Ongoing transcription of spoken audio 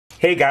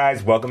Hey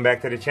guys, welcome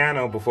back to the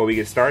channel. Before we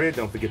get started,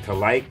 don't forget to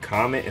like,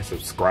 comment, and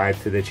subscribe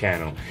to the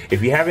channel.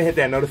 If you haven't hit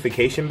that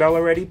notification bell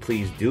already,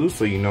 please do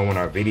so you know when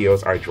our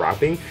videos are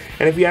dropping.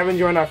 And if you haven't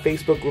joined our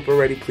Facebook group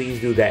already,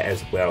 please do that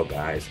as well,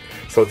 guys.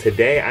 So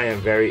today I am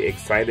very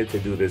excited to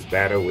do this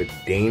battle with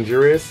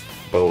Dangerous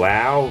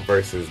Belial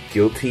versus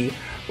Guilty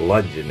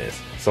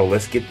Longinus. So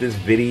let's get this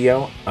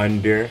video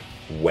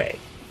underway.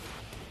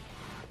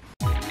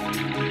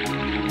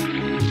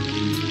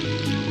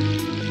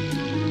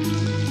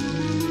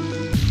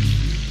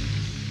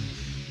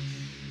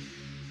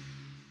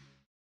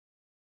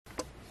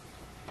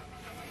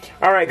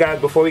 Alright guys,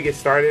 before we get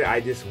started,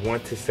 I just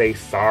want to say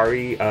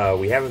sorry.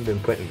 We haven't been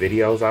putting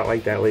videos out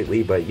like that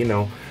lately, but you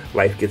know,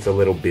 life gets a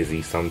little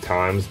busy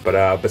sometimes.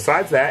 But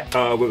besides that,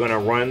 we're going to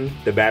run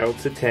the battle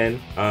to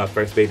 10.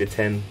 First bait to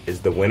 10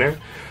 is the winner.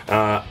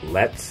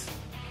 Let's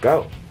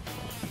go.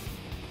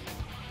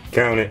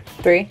 Count it.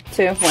 3,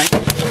 2, 1.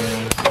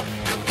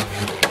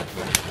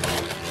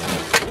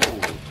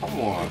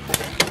 Come on.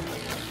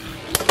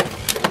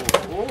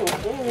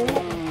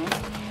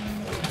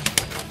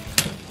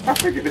 I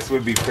figured this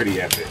would be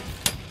pretty epic.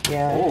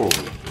 Yeah. Ooh.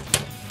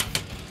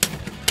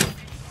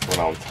 That's what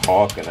I'm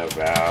talking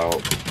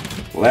about.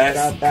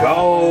 Let's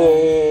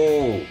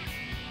go.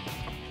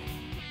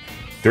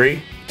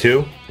 3,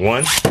 2,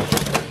 1. Ooh.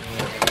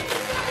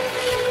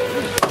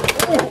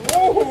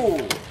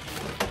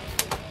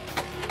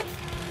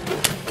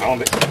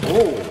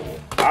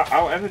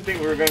 I didn't think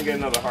we were gonna get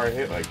another hard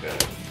hit like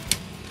that.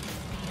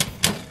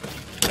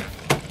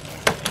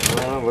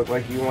 Look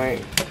like you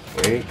ain't.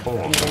 Wait, come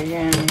on.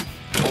 Again.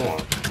 Come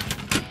on.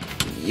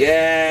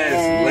 Yes,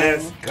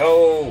 let's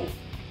go.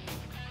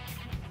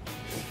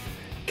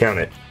 Count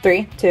it.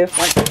 3, 2,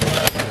 1.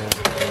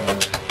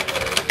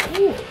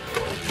 Ooh.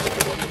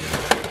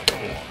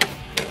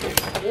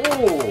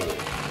 Ooh.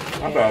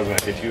 I thought I was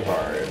gonna hit you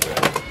hard. But,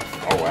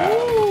 oh wow,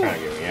 you're trying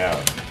to get me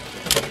out.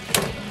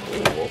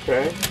 Ooh,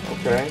 okay,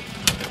 okay.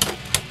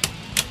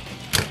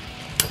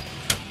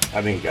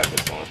 I think you got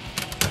this one.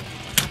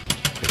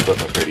 It's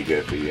looking pretty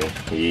good for you.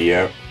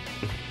 Yep.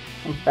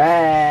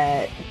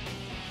 Bad.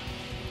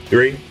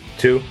 3,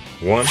 2,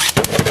 1.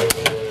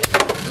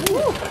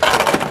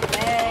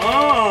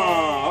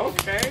 Oh,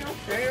 okay,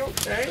 okay,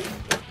 okay.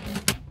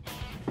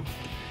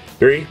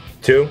 3,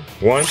 2,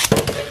 1.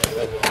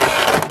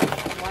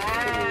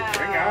 Wow.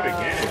 Bring out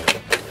again.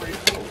 That's pretty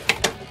cool.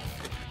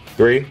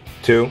 3,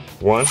 2,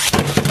 1.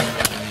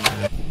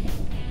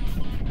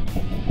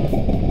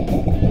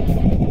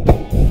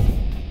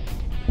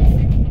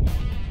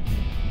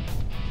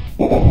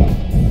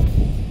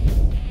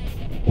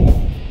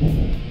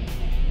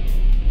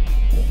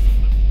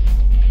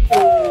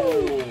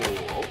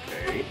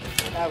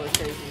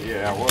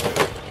 Yeah, I was.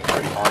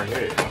 Pretty hard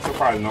hit. I'm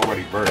surprised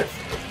nobody burst.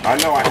 I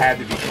know I had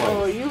to be close.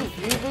 Oh, you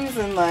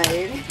losing like.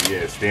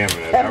 Yeah,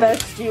 stamina. That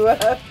messed you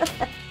up.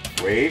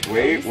 Wait.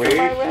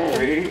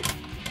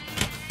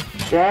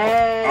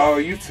 Dang. Oh,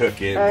 you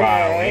took it by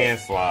a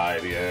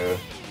landslide, yeah.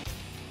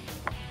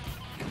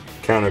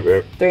 Counter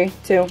grip. 3,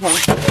 2, 1.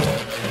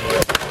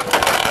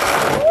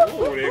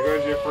 Oh, there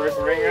goes your first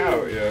ring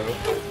out, yo.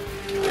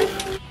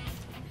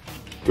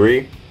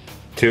 3,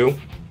 2,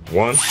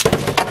 1.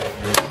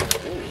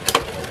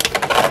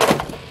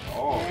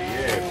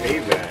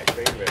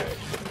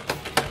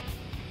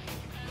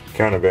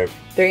 Counter, babe.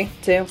 3,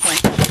 2, 1.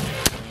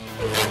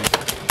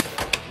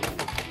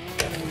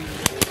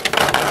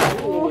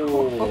 Ooh,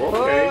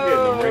 okay, you're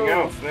getting the ring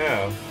outs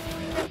now.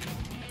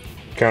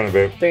 Counter,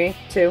 babe. 3,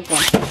 2, 1.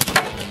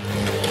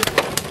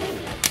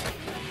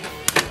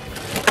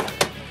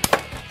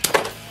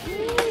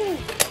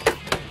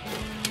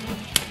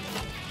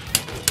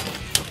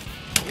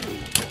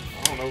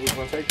 I don't know who's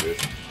gonna take this.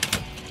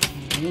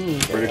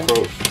 Pretty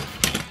close.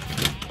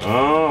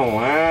 Oh,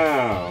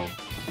 wow.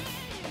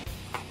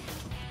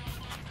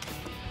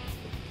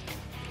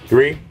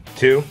 3,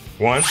 2,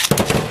 1.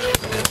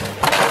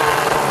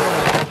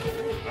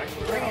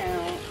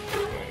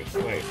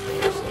 Nice.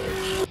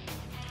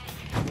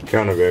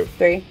 Counter, babe.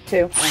 3,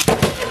 2, 1.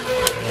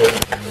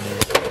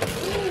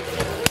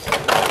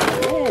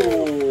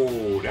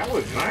 Oh, that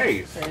was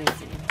nice.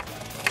 Crazy.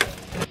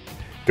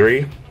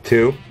 3,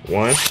 2,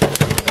 1.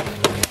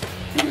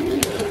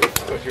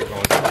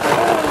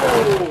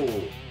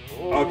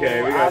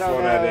 Okay, we gotta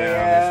slow that down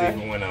and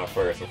see who went out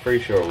first. I'm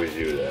pretty sure it was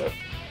you, though.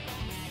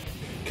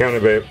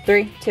 Counter, babe.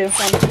 3, 2,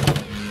 1.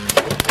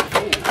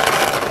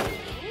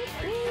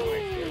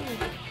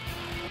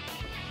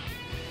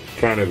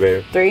 Counter,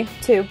 babe. 3,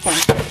 2, 1.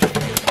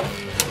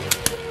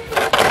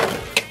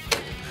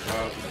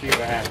 See what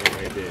happened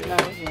right there.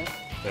 That was me.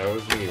 That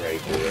was me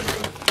right there.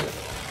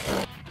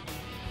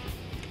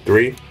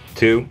 3,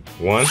 2,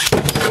 1.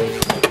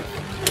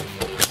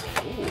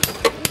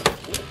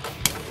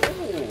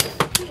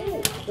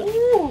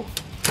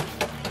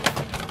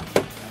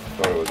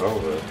 Thought it was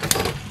over.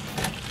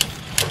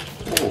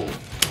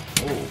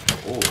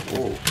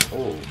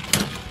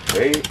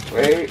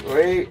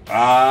 Wait.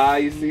 Ah,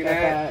 you see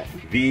that?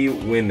 The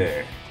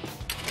winner.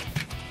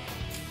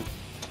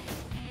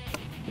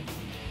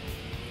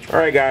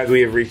 Alright guys,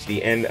 we have reached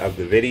the end of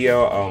the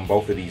video.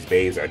 Both of these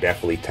bays are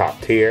definitely top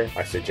tier.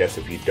 I suggest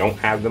if you don't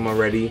have them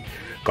already,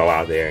 go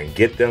out there and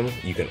get them.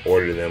 You can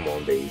order them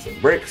on Bays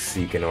and Bricks.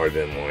 You can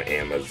order them on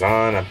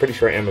Amazon. I'm pretty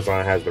sure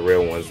Amazon has the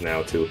real ones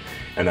now too.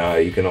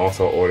 And you can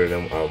also order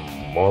them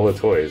Mall of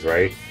Toys,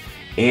 right?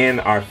 And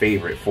our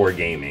favorite,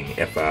 4Gaming.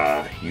 If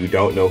you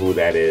don't know who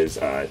that is,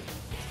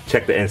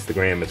 check the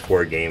Instagram, it's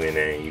 4Gaming,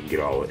 and you can get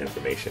all the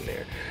information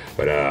there.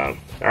 But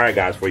alright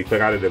guys, before you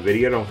click out of the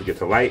video, don't forget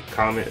to like,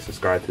 comment, and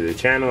subscribe to the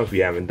channel if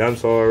you haven't done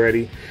so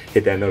already.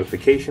 Hit that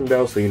notification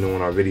bell so you know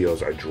when our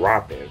videos are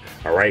dropping.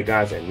 Alright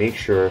guys, and make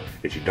sure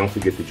that you don't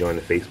forget to join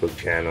the Facebook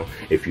channel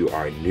if you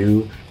are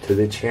new to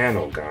the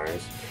channel,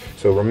 guys.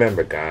 So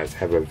remember guys,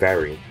 have a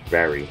very,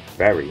 very,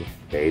 very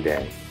bay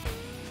day.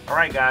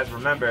 Alright guys,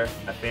 remember,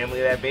 a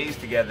family that bays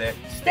together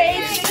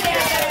Stays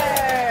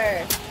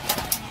together.